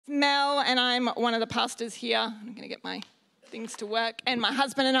Mel and I'm one of the pastors here. I'm going to get my things to work. And my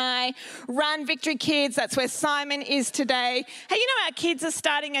husband and I run Victory Kids. That's where Simon is today. Hey, you know our kids are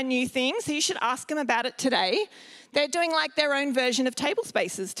starting a new thing, so you should ask them about it today. They're doing like their own version of table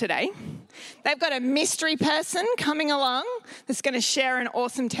spaces today. They've got a mystery person coming along that's going to share an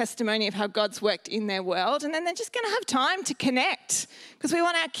awesome testimony of how God's worked in their world. And then they're just going to have time to connect because we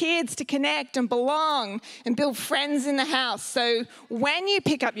want our kids to connect and belong and build friends in the house. So when you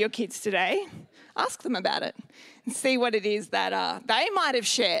pick up your kids today, ask them about it and see what it is that they might have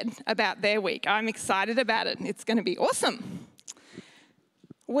shared about their week. I'm excited about it. It's going to be awesome.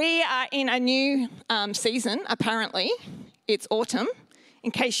 We are in a new season, apparently. It's autumn,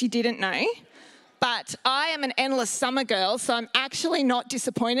 in case you didn't know. But I am an endless summer girl, so I'm actually not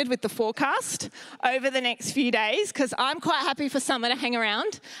disappointed with the forecast over the next few days because I'm quite happy for summer to hang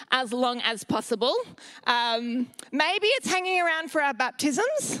around as long as possible. Maybe it's hanging around for our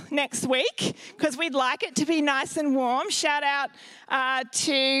baptisms next week because we'd like it to be nice and warm. Shout out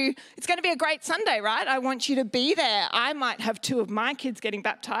it's going to be a great Sunday, right? I want you to be there. I might have 2 of my kids getting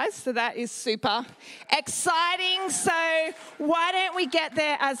baptized, so that is super exciting. So why don't we get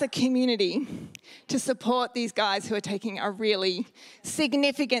there as a community to support these guys who are taking a really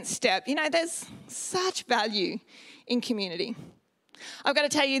significant step? You know, there's such value in community. I've got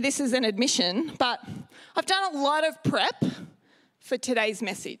to tell you, this is an admission, but I've done a lot of prep for today's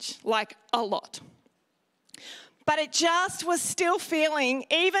message, like a lot. But it just was still feeling,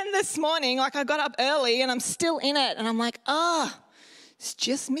 even this morning, like I got up early and I'm still in it. And I'm like, it's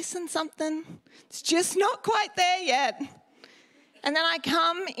just missing something. It's just not quite there yet. And then I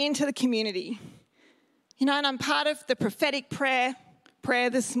come into the community, you know, and I'm part of the prophetic prayer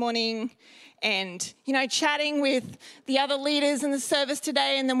this morning and, you know, chatting with the other leaders in the service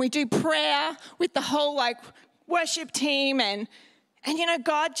today. And then we do prayer with the whole, like, worship team. And you know,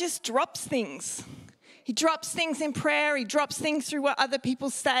 God just drops things. He drops things in prayer. He drops things through what other people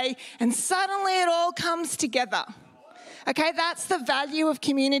say. And suddenly it all comes together. Okay, that's the value of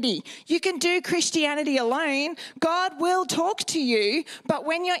community. You can do Christianity alone. God will talk to you. But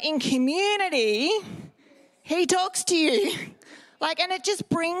when you're in community, He talks to you. And it just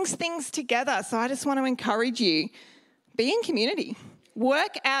brings things together. So I just want to encourage you, be in community.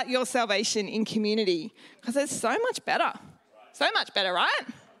 Work out your salvation in community because it's so much better. So much better, right?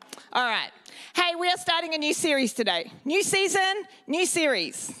 All right. Hey, we are starting a new series today. New season, new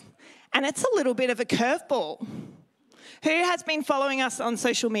series. And it's a little bit of a curveball. Who has been following us on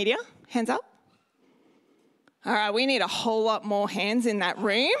social media? Hands up. All right, we need a whole lot more hands in that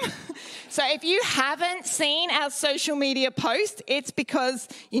room. So if you haven't seen our social media post, it's because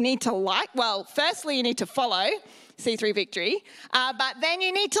you need to firstly you need to follow C3 Victory, but then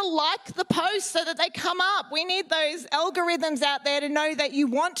you need to like the post so that they come up. We need those algorithms out there to know that you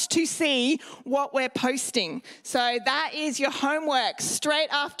want to see what we're posting. So that is your homework straight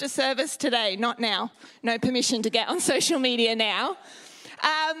after service today, not now. No permission to get on social media now.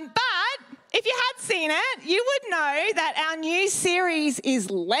 But if you had seen it, you would know that our new series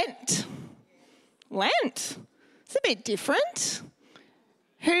is Lent. Lent. It's a bit different.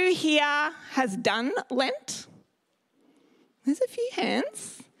 Who here has done Lent? There's a few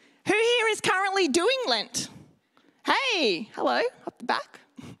hands. Who here is currently doing Lent? Hey, hello, up the back.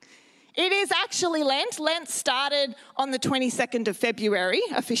 It is actually Lent. Lent started on the 22nd of February,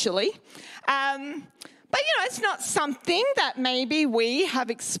 officially. But, you know, it's not something that maybe we have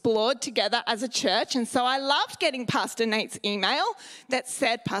explored together as a church. And so I loved getting Pastor Nate's email that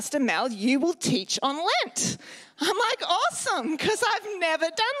said, Pastor Mel, you will teach on Lent. I'm like, awesome, because I've never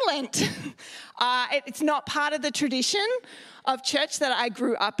done Lent. It's not part of the tradition of church that I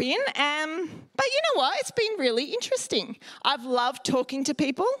grew up in. But you know what? It's been really interesting. I've loved talking to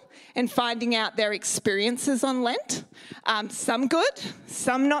people and finding out their experiences on Lent. Some good,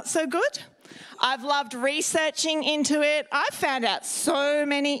 some not so good. I've loved researching into it. I've found out so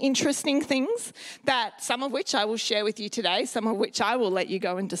many interesting things that some of which I will share with you today, some of which I will let you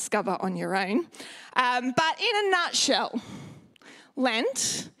go and discover on your own. But in a nutshell,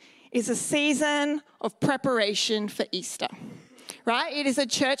 Lent is a season of preparation for Easter, right? It is a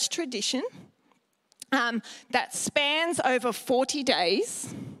church tradition that spans over 40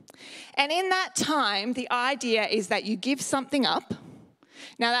 days. And in that time, the idea is that you give something up.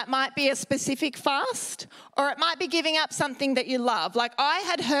 Now, that might be a specific fast, or it might be giving up something that you love. Like, I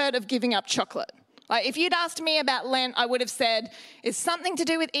had heard of giving up chocolate. Like, if you'd asked me about Lent, I would have said, it's something to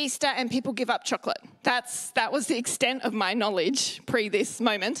do with Easter and people give up chocolate. That was the extent of my knowledge pre this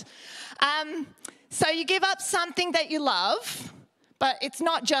moment. So you give up something that you love, but it's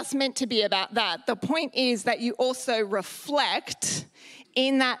not just meant to be about that. The point is that you also reflect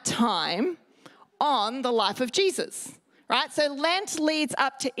in that time on the life of Jesus, right? So Lent leads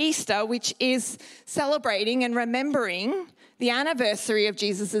up to Easter, which is celebrating and remembering the anniversary of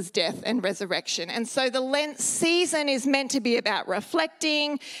Jesus' death and resurrection. And so the Lent season is meant to be about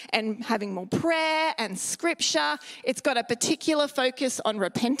reflecting and having more prayer and scripture. It's got a particular focus on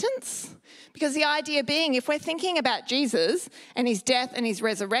repentance, because the idea being, if we're thinking about Jesus and his death and his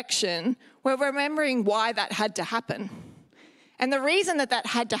resurrection, we're remembering why that had to happen. And the reason that that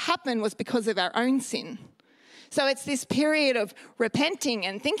had to happen was because of our own sin. So it's this period of repenting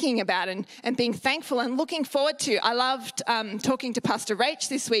and thinking about and being thankful and looking forward to. I loved talking to Pastor Rach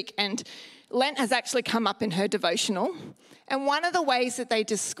this week, and Lent has actually come up in her devotional. And one of the ways that they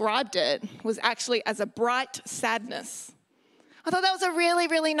described it was actually as a bright sadness. I thought that was a really,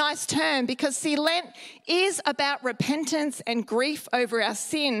 really nice term, because, see, Lent is about repentance and grief over our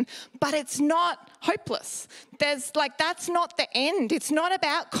sin, but it's not hopeless. That's not the end. It's not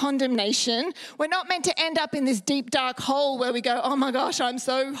about condemnation. We're not meant to end up in this deep, dark hole where we go, oh my gosh, I'm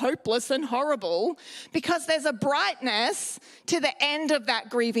so hopeless and horrible, because there's a brightness to the end of that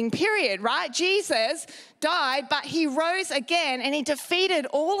grieving period, right? Jesus died, but he rose again and he defeated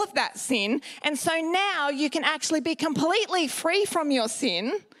all of that sin. And so now you can actually be completely free from your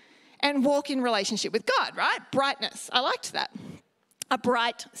sin and walk in relationship with God, right? Brightness. I liked that. A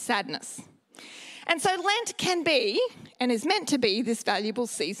bright sadness. And so Lent can be and is meant to be this valuable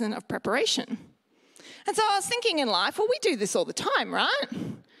season of preparation. And so I was thinking in life, well, we do this all the time, right?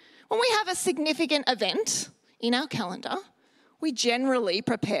 When we have a significant event in our calendar, we generally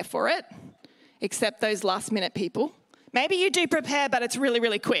prepare for it, except those last minute people. Maybe you do prepare, but it's really,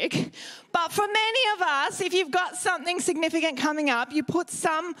 really quick. But for many of us, if you've got something significant coming up, you put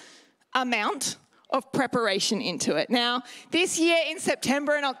some amount of preparation into it. Now, this year in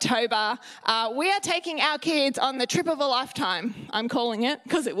September and October, we are taking our kids on the trip of a lifetime. I'm calling it,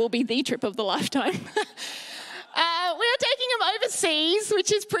 because it will be the trip of the lifetime. We are taking them overseas,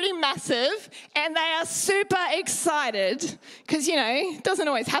 which is pretty massive, and they are super excited because, it doesn't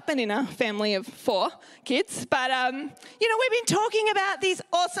always happen in a family of 4 kids. But, we've been talking about these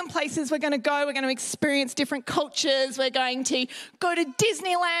awesome places we're going to go. We're going to experience different cultures. We're going to go to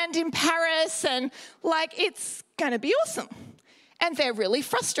Disneyland in Paris, and, it's going to be awesome. And they're really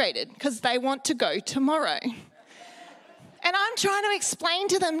frustrated because they want to go tomorrow. And I'm trying to explain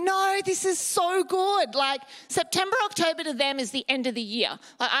to them, no, this is so good. September, October to them is the end of the year.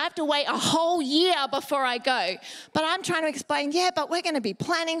 I have to wait a whole year before I go. But I'm trying to explain, but we're going to be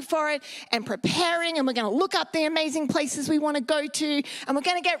planning for it and preparing, and we're going to look up the amazing places we want to go to, and we're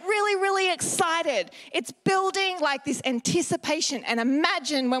going to get really, really excited. It's building this anticipation, and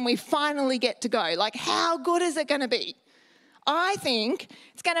imagine when we finally get to go. How good is it going to be? I think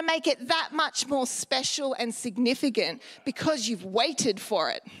it's going to make it that much more special and significant because you've waited for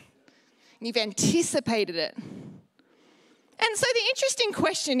it. You've anticipated it. And so the interesting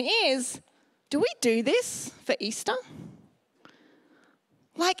question is, do we do this for Easter?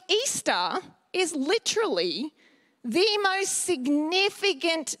 Easter is literally the most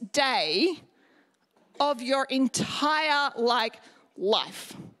significant day of your entire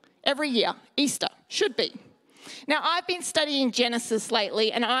life. Every year, Easter should be. Now, I've been studying Genesis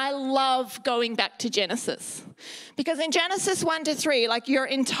lately, and I love going back to Genesis. Because in Genesis 1-3, your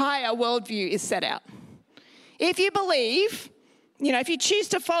entire worldview is set out. If you believe, if you choose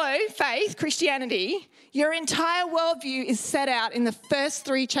to follow faith, Christianity, your entire worldview is set out in the first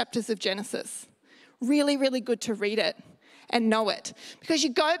 3 chapters of Genesis. Really, really good to read it and know it. Because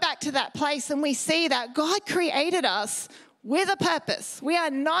you go back to that place and we see that God created us with a purpose. We are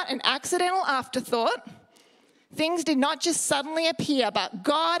not an accidental afterthought. Things did not just suddenly appear, but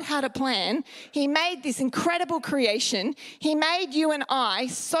God had a plan. He made this incredible creation. He made you and I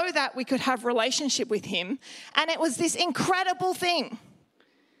so that we could have relationship with him. And it was this incredible thing.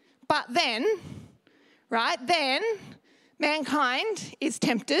 But then, mankind is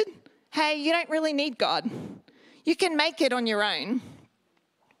tempted. Hey, you don't really need God. You can make it on your own.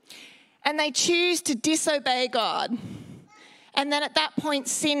 And they choose to disobey God. And then at that point,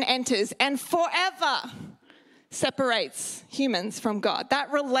 sin enters and forever separates humans from God.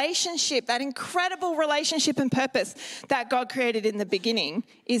 That relationship, that incredible relationship and purpose that God created in the beginning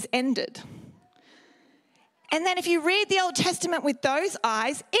is ended. And then if you read the Old Testament with those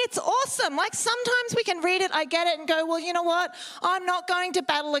eyes, it's awesome. Sometimes we can read it, I get it, and go, well, you know what? I'm not going to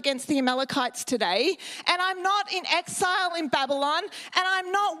battle against the Amalekites today, and I'm not in exile in Babylon, and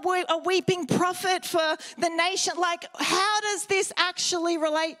I'm not a weeping prophet for the nation. How does this actually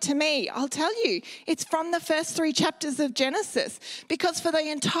relate to me? I'll tell you, it's from the first 3 chapters of Genesis, because for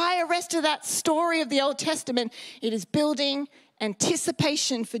the entire rest of that story of the Old Testament, it is building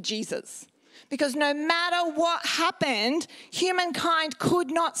anticipation for Jesus. Because no matter what happened, humankind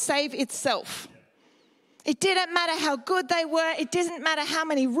could not save itself. It didn't matter how good they were. It didn't matter how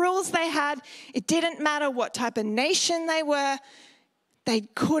many rules they had. It didn't matter what type of nation they were. They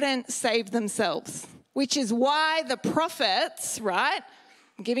couldn't save themselves, which is why the prophets, right?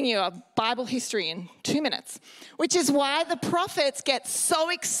 I'm giving you a Bible history in 2 minutes, which is why the prophets get so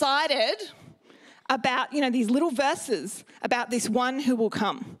excited about, these little verses about this one who will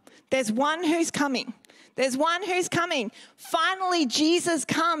come. There's one who's coming. There's one who's coming. Finally, Jesus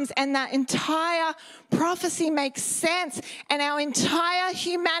comes and that entire prophecy makes sense and our entire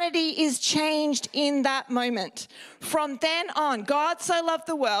humanity is changed in that moment. From then on, God so loved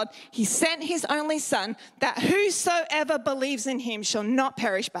the world, he sent his only son that whosoever believes in him shall not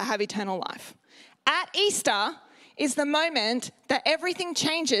perish but have eternal life. At Easter is the moment that everything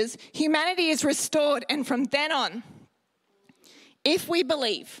changes, humanity is restored, and from then on, if we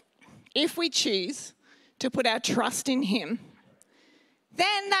believe, if we choose to put our trust in him,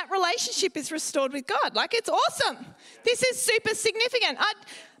 then that relationship is restored with God. Like, it's awesome. This is super significant.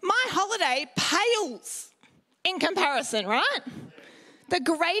 My holiday pales in comparison, right? The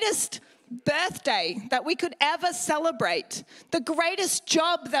greatest birthday that we could ever celebrate, the greatest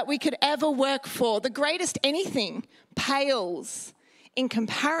job that we could ever work for, the greatest anything pales in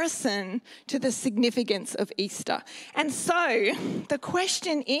comparison to the significance of Easter. And so the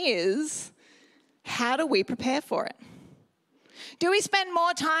question is, how do we prepare for it? Do we spend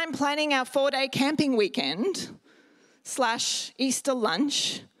more time planning our 4-day camping weekend / Easter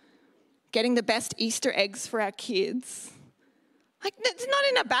lunch, getting the best Easter eggs for our kids? Like, it's not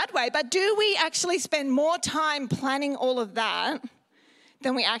in a bad way, but do we actually spend more time planning all of that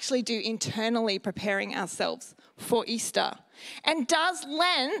than we actually do internally preparing ourselves for Easter? And does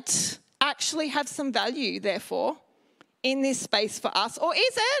Lent actually have some value, therefore, in this space for us? Or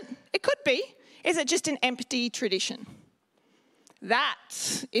is it? It could be. Is it just an empty tradition?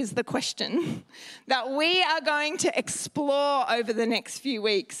 That is the question that we are going to explore over the next few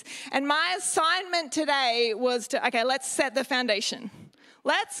weeks. And my assignment today was let's set the foundation.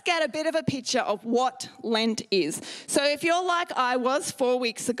 Let's get a bit of a picture of what Lent is. So if you're like I was 4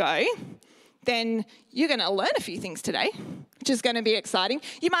 weeks ago, then you're going to learn a few things today, which is going to be exciting.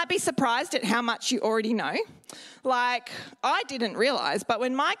 You might be surprised at how much you already know. Like, I didn't realise, but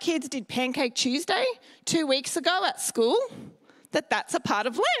when my kids did Pancake Tuesday 2 weeks ago at school, that's a part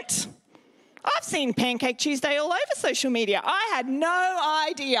of Lent. I've seen Pancake Tuesday all over social media. I had no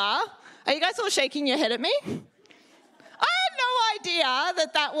idea. Are you guys all shaking your head at me? I had no idea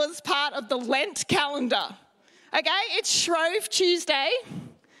that was part of the Lent calendar. Okay, it's Shrove Tuesday.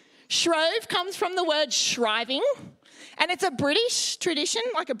 Shrove comes from the word shriving, and it's a British tradition,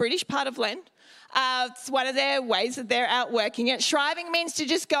 like a British part of Lent. It's one of their ways that they're outworking it. Shriving means to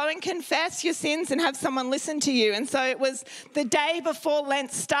just go and confess your sins and have someone listen to you. And so it was the day before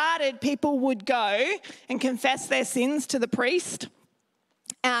Lent started, people would go and confess their sins to the priest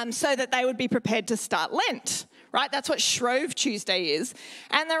so that they would be prepared to start Lent, right? That's what Shrove Tuesday is.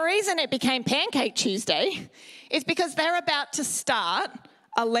 And the reason it became Pancake Tuesday is because they're about to start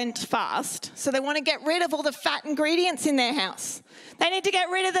a Lent fast, so they want to get rid of all the fat ingredients in their house. They need to get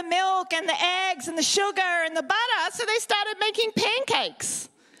rid of the milk and the eggs and the sugar and the butter, so they started making pancakes.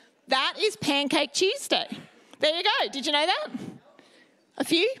 That is Pancake Tuesday. There you go. Did you know that? A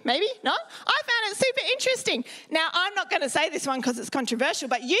few, maybe? No? I found it super interesting. Now, I'm not going to say this one because it's controversial,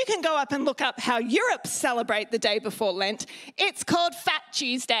 but you can go up and look up how Europe celebrate the day before Lent. It's called Fat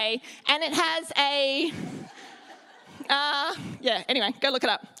Tuesday, and it has a... anyway, go look it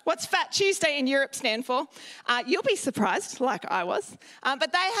up. What's Fat Tuesday in Europe stand for? You'll be surprised, like I was.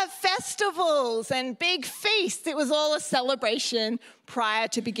 But they have festivals and big feasts. It was all a celebration prior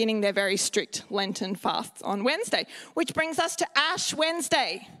to beginning their very strict Lenten fasts on Wednesday, which brings us to Ash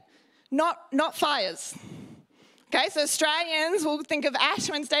Wednesday, not fires. Okay, so Australians will think of Ash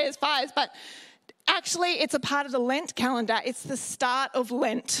Wednesday as fires, but actually it's a part of the Lent calendar. It's the start of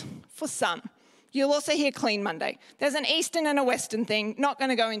Lent for some. You'll also hear Clean Monday. There's an Eastern and a Western thing. Not going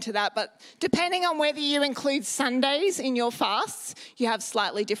to go into that, but depending on whether you include Sundays in your fasts, you have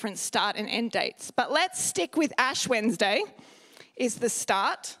slightly different start and end dates. But let's stick with Ash Wednesday, is the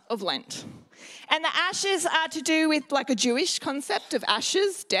start of Lent. And the ashes are to do with like a Jewish concept of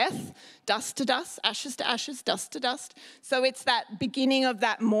ashes, death, dust to dust, ashes to ashes, dust to dust. So it's that beginning of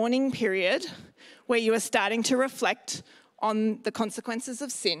that mourning period where you are starting to reflect on the consequences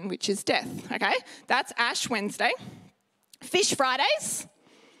of sin, which is death, okay? That's Ash Wednesday. Fish Fridays.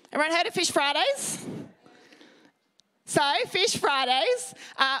 Everyone heard of Fish Fridays? So Fish Fridays,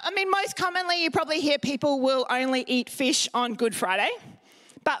 most commonly you probably hear people will only eat fish on Good Friday,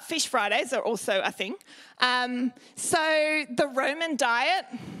 but Fish Fridays are also a thing. So the Roman diet,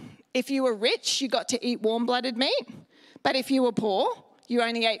 if you were rich, you got to eat warm-blooded meat, but if you were poor, you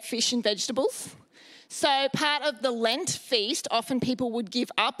only ate fish and vegetables. So part of the Lent feast, often people would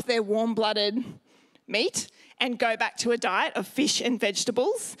give up their warm-blooded meat and go back to a diet of fish and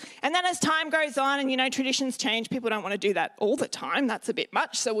vegetables. And then as time goes on and, traditions change, people don't want to do that all the time. That's a bit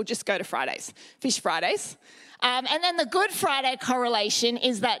much, so we'll just go to Fridays, Fish Fridays. And then the Good Friday correlation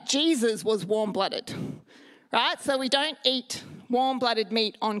is that Jesus was warm-blooded, right? So we don't eat warm-blooded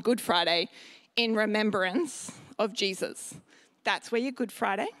meat on Good Friday in remembrance of Jesus. That's where your Good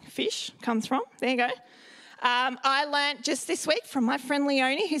Friday fish comes from. There you go. I learnt just this week from my friend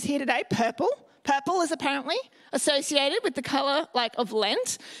Leonie, who's here today, purple. Purple is apparently associated with the colour of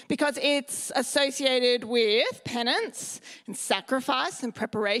Lent because it's associated with penance and sacrifice and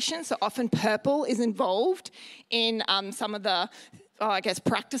preparation. So often purple is involved in some of the,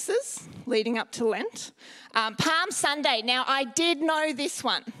 practices leading up to Lent. Palm Sunday. Now, I did know this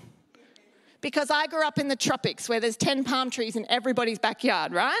one because I grew up in the tropics where there's 10 palm trees in everybody's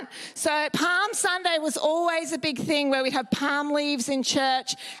backyard, right? So Palm Sunday was always a big thing where we'd have palm leaves in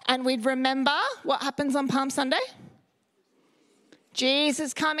church and we'd remember what happens on Palm Sunday?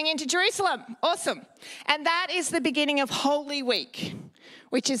 Jesus coming into Jerusalem. Awesome. And that is the beginning of Holy Week,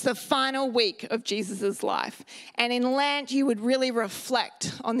 which is the final week of Jesus' life. And in Lent, you would really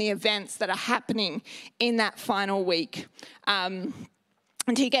reflect on the events that are happening in that final week.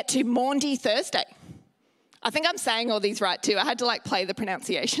 Until you get to Maundy Thursday. I think I'm saying all these right too. I had to play the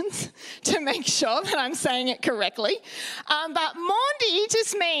pronunciations to make sure that I'm saying it correctly. But Maundy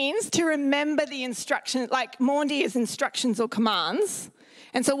just means to remember the instructions, Maundy is instructions or commands.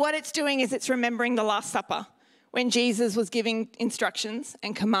 And so what it's doing is it's remembering the Last Supper when Jesus was giving instructions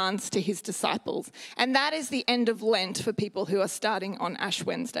and commands to his disciples. And that is the end of Lent for people who are starting on Ash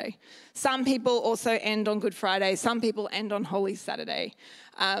Wednesday. Some people also end on Good Friday. Some people end on Holy Saturday.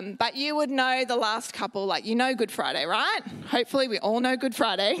 But you would know the last couple, Good Friday, right? Hopefully we all know Good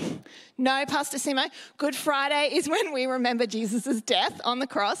Friday. No, Pastor Simo. Good Friday is when we remember Jesus' death on the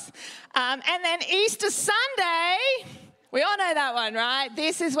cross. And then Easter Sunday, we all know that one, right?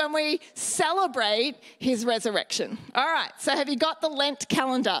 This is when we celebrate his resurrection. All right, so have you got the Lent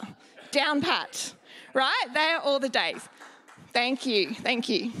calendar down pat? Right? They are all the days. Thank you.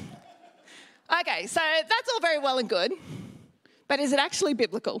 Okay, so that's all very well and good, but is it actually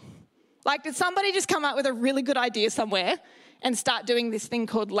biblical? Did somebody just come up with a really good idea somewhere and start doing this thing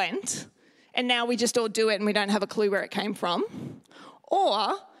called Lent, and now we just all do it and we don't have a clue where it came from?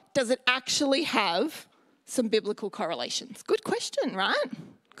 Or does it actually have some biblical correlations? Good question, right?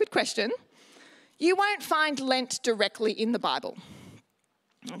 Good question. You won't find Lent directly in the Bible,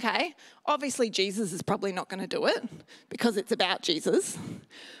 okay? Obviously, Jesus is probably not going to do it because it's about Jesus,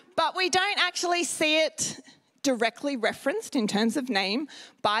 but we don't actually see it directly referenced in terms of name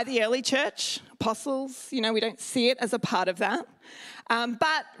by the early church, apostles. We don't see it as a part of that.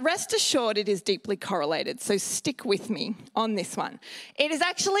 But rest assured it is deeply correlated, so stick with me on this one. It is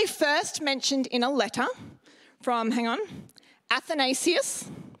actually first mentioned in a letter from, Athanasius.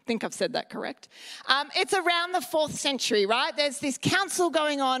 I think I've said that correct. It's around the 4th century, right? There's this council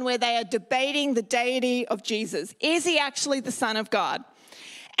going on where they are debating the deity of Jesus. Is he actually the Son of God?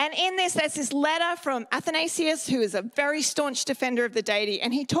 And in this, there's this letter from Athanasius, who is a very staunch defender of the deity,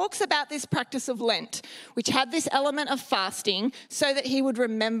 and he talks about this practice of Lent, which had this element of fasting so that he would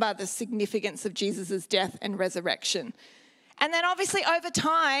remember the significance of Jesus' death and resurrection. And then obviously over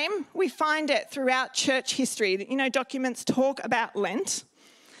time, we find it throughout church history that, documents talk about Lent.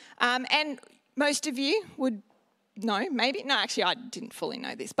 And most of you would know, maybe. No, actually, I didn't fully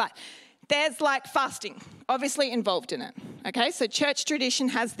know this, but there's fasting obviously involved in it. Okay, so church tradition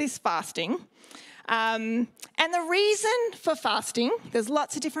has this fasting. And the reason for fasting, there's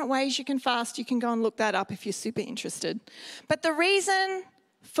lots of different ways you can fast. You can go and look that up if you're super interested. But the reason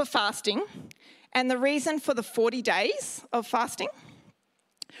for fasting and the reason for the 40 days of fasting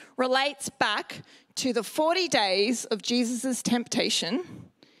relates back to the 40 days of Jesus' temptation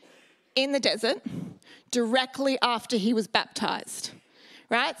in the desert directly after he was baptized.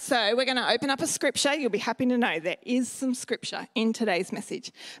 Right? So we're going to open up a scripture. You'll be happy to know there is some scripture in today's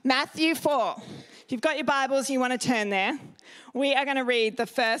message. Matthew 4. If you've got your Bibles, you want to turn there. We are going to read the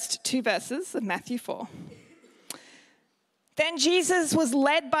first 2 verses of Matthew 4. Then Jesus was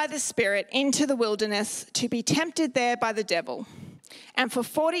led by the Spirit into the wilderness to be tempted there by the devil. And for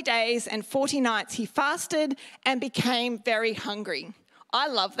 40 days and 40 nights he fasted and became very hungry. I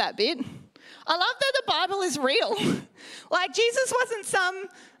love that bit. I love that the Bible is real. Like Jesus wasn't some,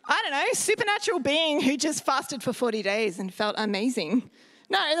 supernatural being who just fasted for 40 days and felt amazing.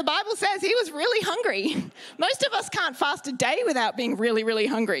 No, the Bible says he was really hungry. Most of us can't fast a day without being really, really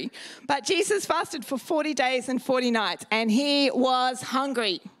hungry. But Jesus fasted for 40 days and 40 nights, and he was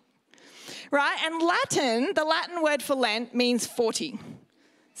hungry. Right? And the Latin word for Lent means 40.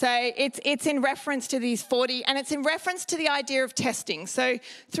 So it's in reference to these 40, and it's in reference to the idea of testing. So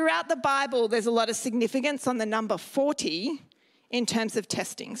throughout the Bible, there's a lot of significance on the number 40 in terms of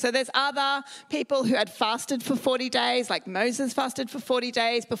testing. So there's other people who had fasted for 40 days, like Moses fasted for 40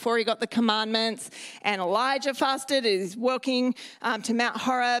 days before he got the commandments, and Elijah fasted, is walking to Mount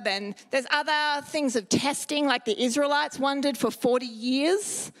Horeb, and there's other things of testing, like the Israelites wandered for 40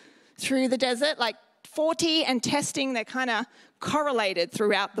 years through the desert. Like 40 and testing, they're kind of correlated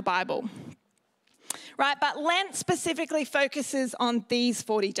throughout the Bible. Right, but Lent specifically focuses on these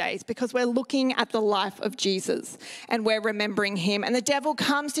 40 days because we're looking at the life of Jesus and we're remembering him. And the devil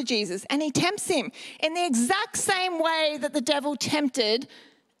comes to Jesus and he tempts him in the exact same way that the devil tempted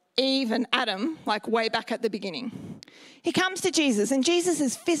Eve and Adam, like way back at the beginning. He comes to Jesus and Jesus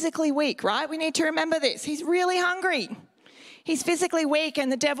is physically weak, right? We need to remember this. He's really hungry. He's physically weak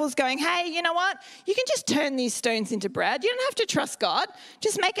and the devil's going, hey, you know what? You can just turn these stones into bread. You don't have to trust God.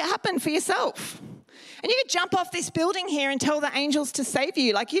 Just make it happen for yourself. And you can jump off this building here and tell the angels to save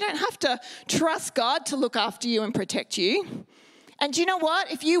you. Like, you don't have to trust God to look after you and protect you. And do you know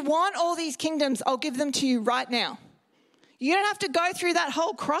what? If you want all these kingdoms, I'll give them to you right now. You don't have to go through that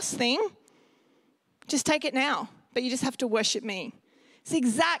whole cross thing. Just take it now. But you just have to worship me. It's the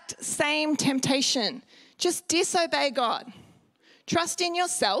exact same temptation. Just disobey God. Trust in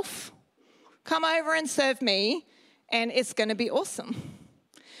yourself. Come over and serve me. And it's going to be awesome.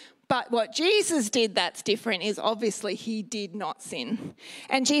 But what Jesus did that's different is obviously he did not sin.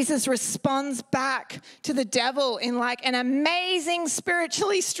 And Jesus responds back to the devil in like an amazing,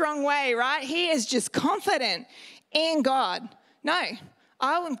 spiritually strong way, right? He is just confident in God. No,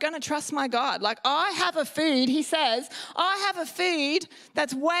 I'm going to trust my God. Like, I have a food, he says, I have a food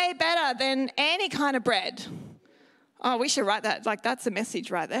that's way better than any kind of bread. Oh, we should write that. Like, that's a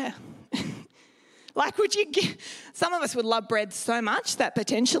message right there. Like, some of us would love bread so much that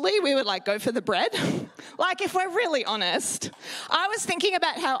potentially we would like go for the bread. Like, if we're really honest. I was thinking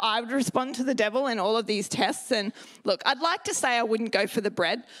about how I would respond to the devil in all of these tests. And look, I'd like to say I wouldn't go for the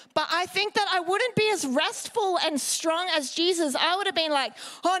bread, but I think that I wouldn't be as restful and strong as Jesus. I would have been like,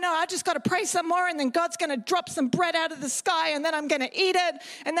 oh no, I just got to pray some more and then God's going to drop some bread out of the sky and then I'm going to eat it.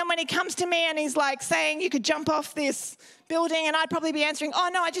 And then when he comes to me and he's like saying you could jump off this building, and I'd probably be answering, oh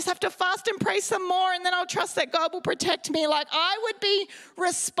no, I just have to fast and pray some more and then I'll trust that God will protect me. Like, I would be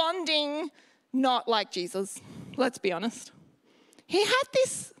responding not like Jesus. Let's be honest. He had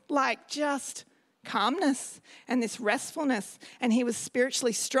this like just calmness and this restfulness, and he was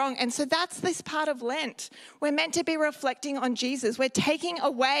spiritually strong. And so that's this part of Lent. We're meant to be reflecting on Jesus. We're taking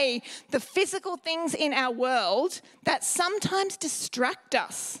away the physical things in our world that sometimes distract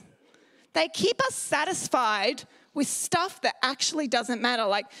us. They keep us satisfied with stuff that actually doesn't matter.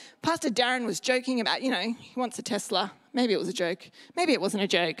 Like Pastor Darren was joking about, he wants a Tesla. Maybe it was a joke. Maybe it wasn't a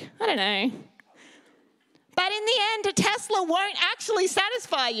joke. I don't know. But in the end, a Tesla won't actually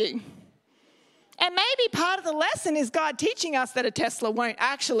satisfy you. And maybe part of the lesson is God teaching us that a Tesla won't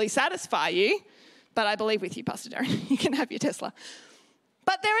actually satisfy you. But I believe with you, Pastor Darren. You can have your Tesla.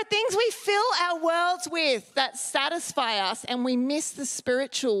 But there are things we fill our worlds with that satisfy us, and we miss the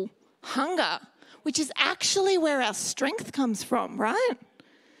spiritual hunger, which is actually where our strength comes from, right?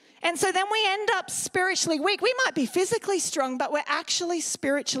 And so then we end up spiritually weak. We might be physically strong, but we're actually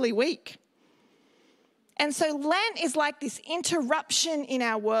spiritually weak. And so Lent is like this interruption in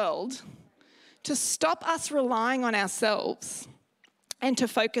our world to stop us relying on ourselves and to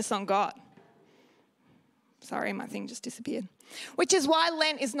focus on God. Sorry, my thing just disappeared. Which is why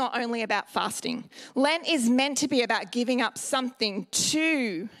Lent is not only about fasting. Lent is meant to be about giving up something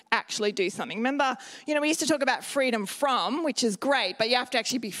to actually do something. Remember, we used to talk about freedom from, which is great, but you have to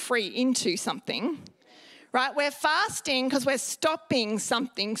actually be free into something, right? We're fasting because we're stopping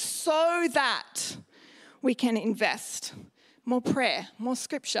something so that we can invest more prayer, more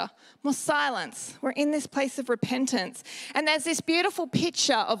scripture, more silence. We're in this place of repentance. And there's this beautiful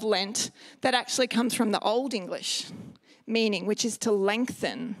picture of Lent that actually comes from the Old English meaning, which is to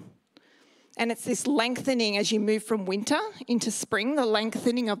lengthen. And it's this lengthening as you move from winter into spring, the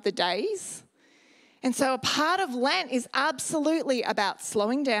lengthening of the days. And so a part of Lent is absolutely about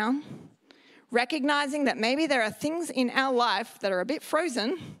slowing down, recognizing that maybe there are things in our life that are a bit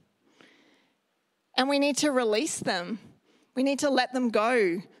frozen, and we need to release them We need to let them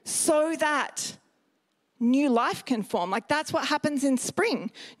go so that new life can form. Like that's what happens in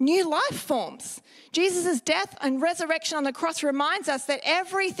spring. New life forms. Jesus' death and resurrection on the cross reminds us that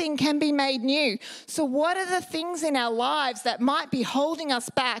everything can be made new. So what are the things in our lives that might be holding us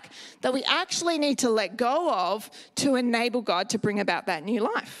back that we actually need to let go of to enable God to bring about that new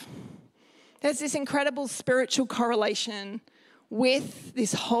life? There's this incredible spiritual correlation with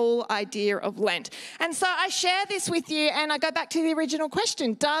this whole idea of Lent. And so I share this with you and I go back to the original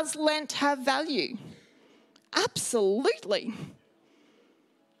question. Does Lent have value? Absolutely.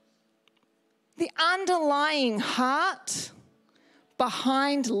 The underlying heart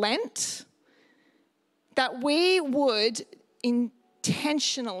behind Lent, that we would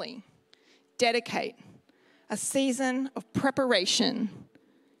intentionally dedicate a season of preparation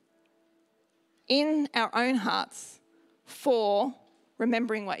in our own hearts for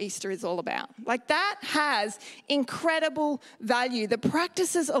remembering what Easter is all about. Like that has incredible value. The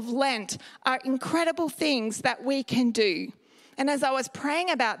practices of Lent are incredible things that we can do. And as I was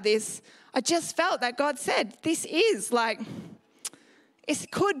praying about this, I just felt that God said, this is like,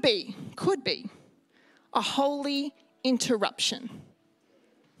 it could be a holy interruption.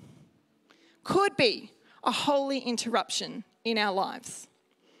 Could be a holy interruption in our lives.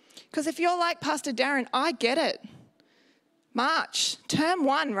 Because if you're like Pastor Darren, I get it. March, term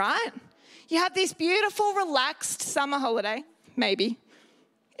 1, right? You have this beautiful, relaxed summer holiday, maybe.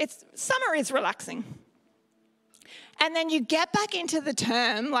 Summer is relaxing. And then you get back into the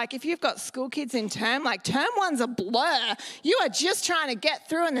term, like if you've got school kids in term, like term 1's a blur. You are just trying to get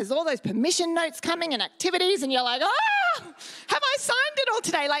through and there's all those permission notes coming and activities and you're like, have I signed it all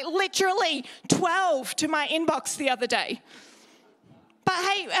today? Like literally 12 to my inbox the other day. But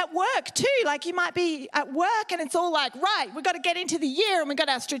hey, at work too, like you might be at work and it's all like, right, we've got to get into the year and we've got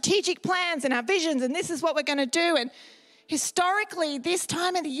our strategic plans and our visions and this is what we're going to do. And historically, this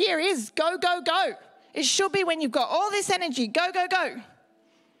time of the year is go, go, go. It should be when you've got all this energy, go, go, go.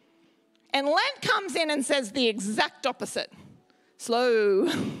 And Lent comes in and says the exact opposite. Slow,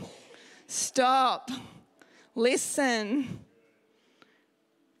 stop, listen.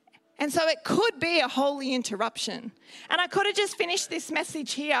 And so it could be a holy interruption. And I could have just finished this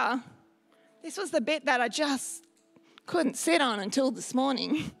message here. This was the bit that I just couldn't sit on until this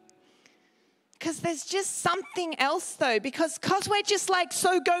morning. Because there's just something else though, because we're just like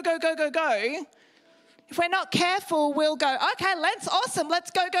so go, go, go, go, go. If we're not careful, we'll go, okay, Lent's awesome.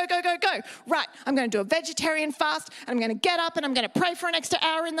 Let's go, go, go, go, go. Right, I'm going to do a vegetarian fast, and I'm going to get up, and I'm going to pray for an extra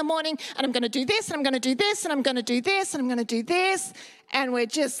hour in the morning, and I'm going to do this, and I'm going to do this, and I'm going to do this, and I'm going to do this. And we're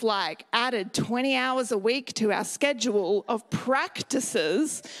just like added 20 hours a week to our schedule of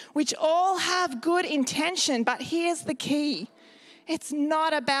practices, which all have good intention. But here's the key. It's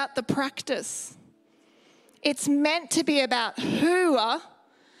not about the practice. It's meant to be about who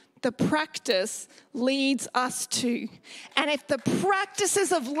the practice leads us to. And if the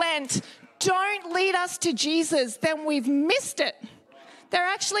practices of Lent don't lead us to Jesus, then we've missed it. There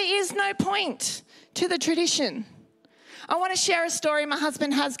actually is no point to the tradition. I want to share a story. My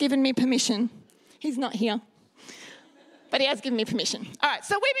husband has given me permission. He's not here, but he has given me permission. All right,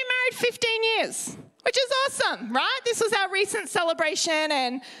 so we've been married 15 years, which is awesome, right? This was our recent celebration,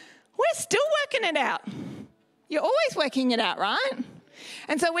 and we're still working it out. You're always working it out, right?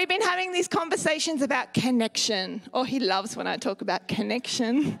 And so we've been having these conversations about connection. Oh, he loves when I talk about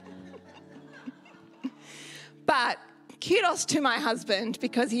connection. But kudos to my husband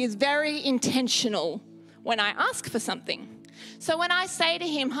because he is very intentional when I ask for something. So when I say to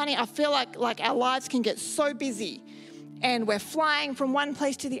him, honey, I feel like our lives can get so busy and we're flying from one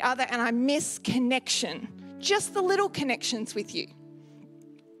place to the other and I miss connection, just the little connections with you.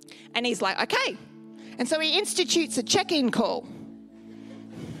 And he's like, okay. And so he institutes a check-in call.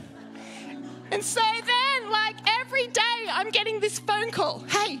 And so then, like every day, I'm getting this phone call.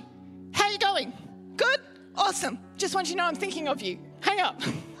 Hey, how you going? Good? Awesome. Just want you to know I'm thinking of you. Hang up.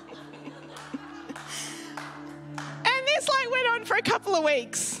 And this like went on for a couple of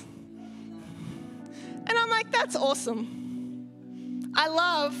weeks. And I'm like, that's awesome. I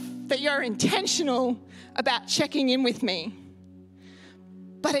love that you're intentional about checking in with me.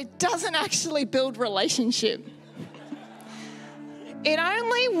 But it doesn't actually build relationship. It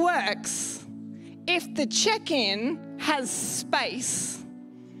only works if the check-in has space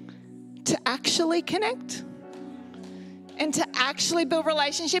to actually connect and to actually build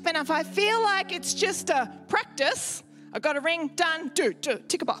relationship. And if I feel like it's just a practice, I've got a ring, done, do,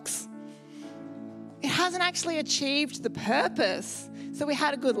 tick a box. It hasn't actually achieved the purpose. So we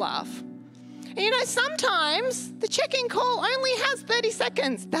had a good laugh. And you know, sometimes the check-in call only has 30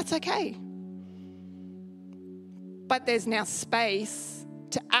 seconds. That's okay. but there's now space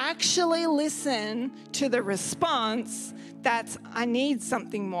to actually listen to the response that's, I need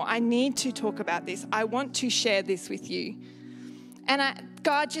something more. I need to talk about this. I want to share this with you. And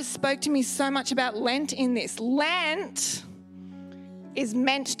God just spoke to me so much about Lent in this. Lent is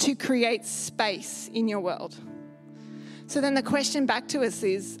meant to create space in your world. So then the question back to us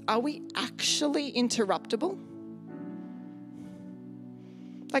is, are we actually interruptible?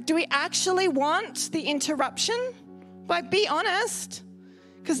 Like, do we actually want the interruption? Like, be honest,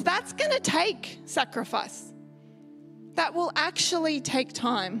 because that's going to take sacrifice. That will actually take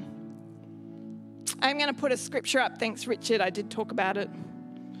time. I'm going to put a scripture up. Thanks, Richard. I did talk about it.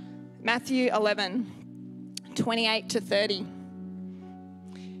 Matthew 11, 28 to 30.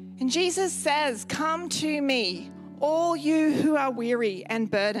 And Jesus says, "Come to me, all you who are weary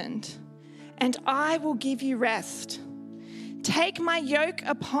and burdened, and I will give you rest. Take my yoke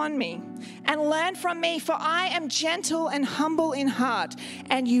upon me and learn from me, for I am gentle and humble in heart,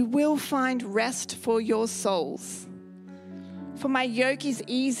 and you will find rest for your souls. For my yoke is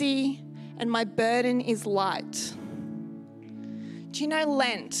easy and my burden is light." Do you know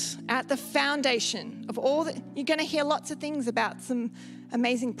Lent, at the foundation of all that, you're going to hear lots of things about some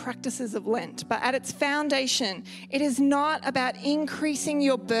amazing practices of Lent, but at its foundation, it is not about increasing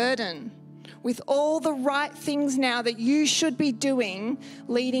your burden with all the right things now that you should be doing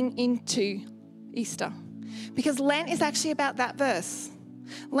leading into Easter. Because Lent is actually about that verse.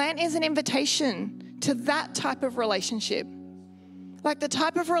 Lent is an invitation to that type of relationship. Like the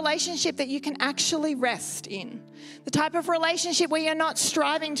type of relationship that you can actually rest in. The type of relationship where you're not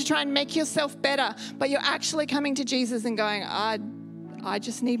striving to try and make yourself better, but you're actually coming to Jesus and going, I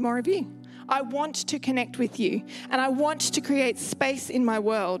just need more of you. I want to connect with you, and I want to create space in my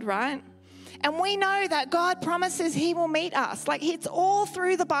world, right? And we know that God promises he will meet us. Like, it's all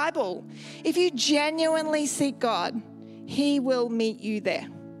through the Bible. If you genuinely seek God, he will meet you there.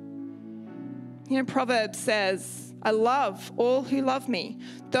 You know, Proverbs says, "I love all who love me.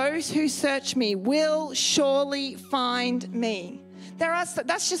 Those who search me will surely find me."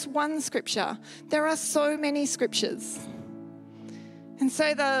 That's just one scripture. There are so many scriptures. And so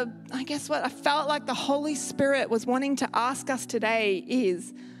I guess what I felt like the Holy Spirit was wanting to ask us today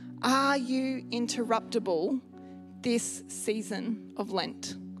is, are you interruptible this season of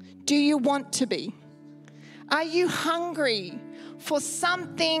Lent? Do you want to be? Are you hungry for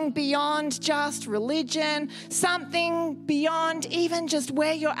something beyond just religion, something beyond even just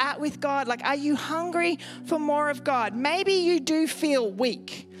where you're at with God? Like, are you hungry for more of God? Maybe you do feel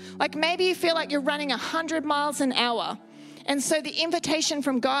weak. Like, maybe you feel like you're running 100 miles an hour. And so the invitation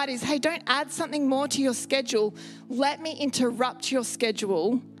from God is, hey, don't add something more to your schedule. Let me interrupt your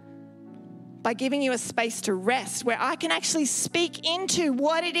schedule by giving you a space to rest where I can actually speak into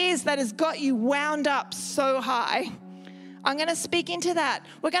what it is that has got you wound up so high. I'm going to speak into that.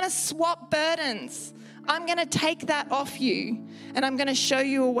 We're going to swap burdens. I'm going to take that off you, and I'm going to show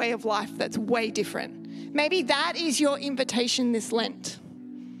you a way of life that's way different. Maybe that is your invitation this Lent.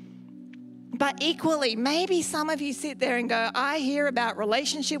 But equally, maybe some of you sit there and go, I hear about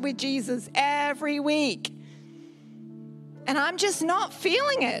relationship with Jesus every week, and I'm just not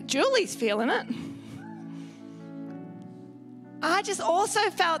feeling it. Julie's feeling it. I just also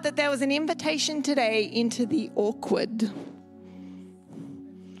felt that there was an invitation today into the awkward.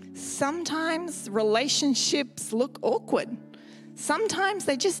 Sometimes relationships look awkward. Sometimes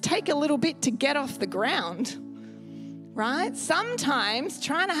they just take a little bit to get off the ground, right? Sometimes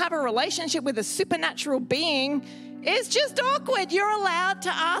trying to have a relationship with a supernatural being is just awkward. You're allowed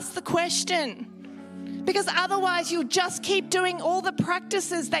to ask the question. Because otherwise you'll just keep doing all the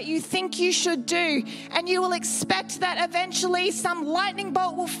practices that you think you should do, and you will expect that eventually some lightning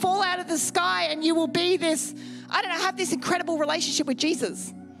bolt will fall out of the sky and you will be this, have this incredible relationship with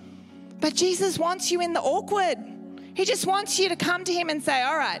Jesus. But Jesus wants you in the awkward. He just wants you to come to him and say,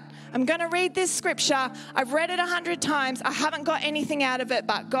 all right, I'm going to read this scripture. I've read it 100 times. I haven't got anything out of it,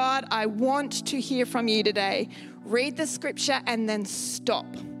 but God, I want to hear from you today. Read the scripture and then stop.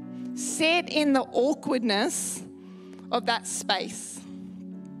 Sit in the awkwardness of that space.